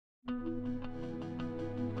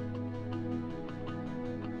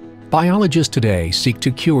Biologists today seek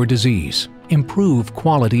to cure disease, improve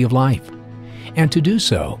quality of life. And to do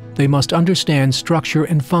so, they must understand structure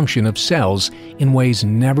and function of cells in ways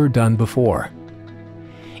never done before.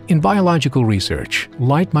 In biological research,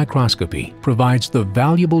 light microscopy provides the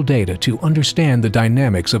valuable data to understand the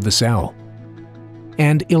dynamics of the cell.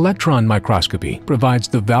 And electron microscopy provides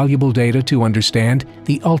the valuable data to understand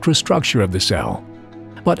the ultrastructure of the cell.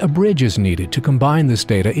 But a bridge is needed to combine this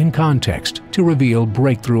data in context to reveal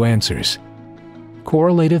breakthrough answers.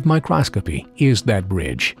 Correlative microscopy is that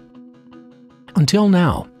bridge. Until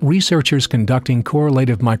now, researchers conducting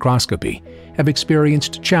correlative microscopy have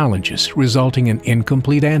experienced challenges resulting in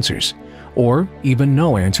incomplete answers, or even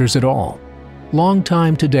no answers at all. Long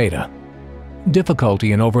time to data,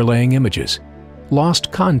 difficulty in overlaying images,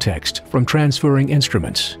 lost context from transferring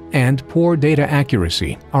instruments, and poor data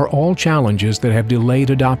accuracy are all challenges that have delayed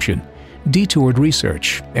adoption, detoured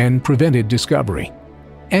research, and prevented discovery.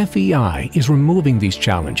 FEI is removing these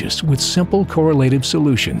challenges with simple correlative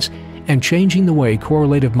solutions and changing the way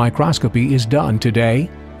correlative microscopy is done today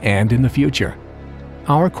and in the future.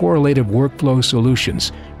 Our correlative workflow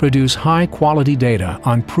solutions produce high-quality data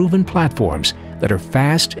on proven platforms that are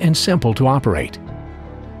fast and simple to operate.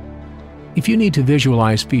 If you need to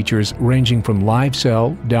visualize features ranging from live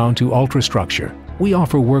cell down to ultrastructure, we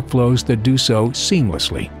offer workflows that do so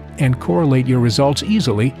seamlessly and correlate your results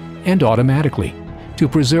easily and automatically to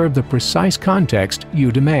preserve the precise context you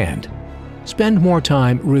demand. Spend more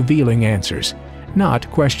time revealing answers, not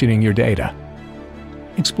questioning your data.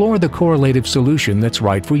 Explore the correlative solution that's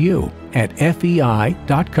right for you at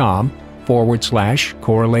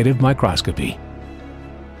fei.com/correlative microscopy.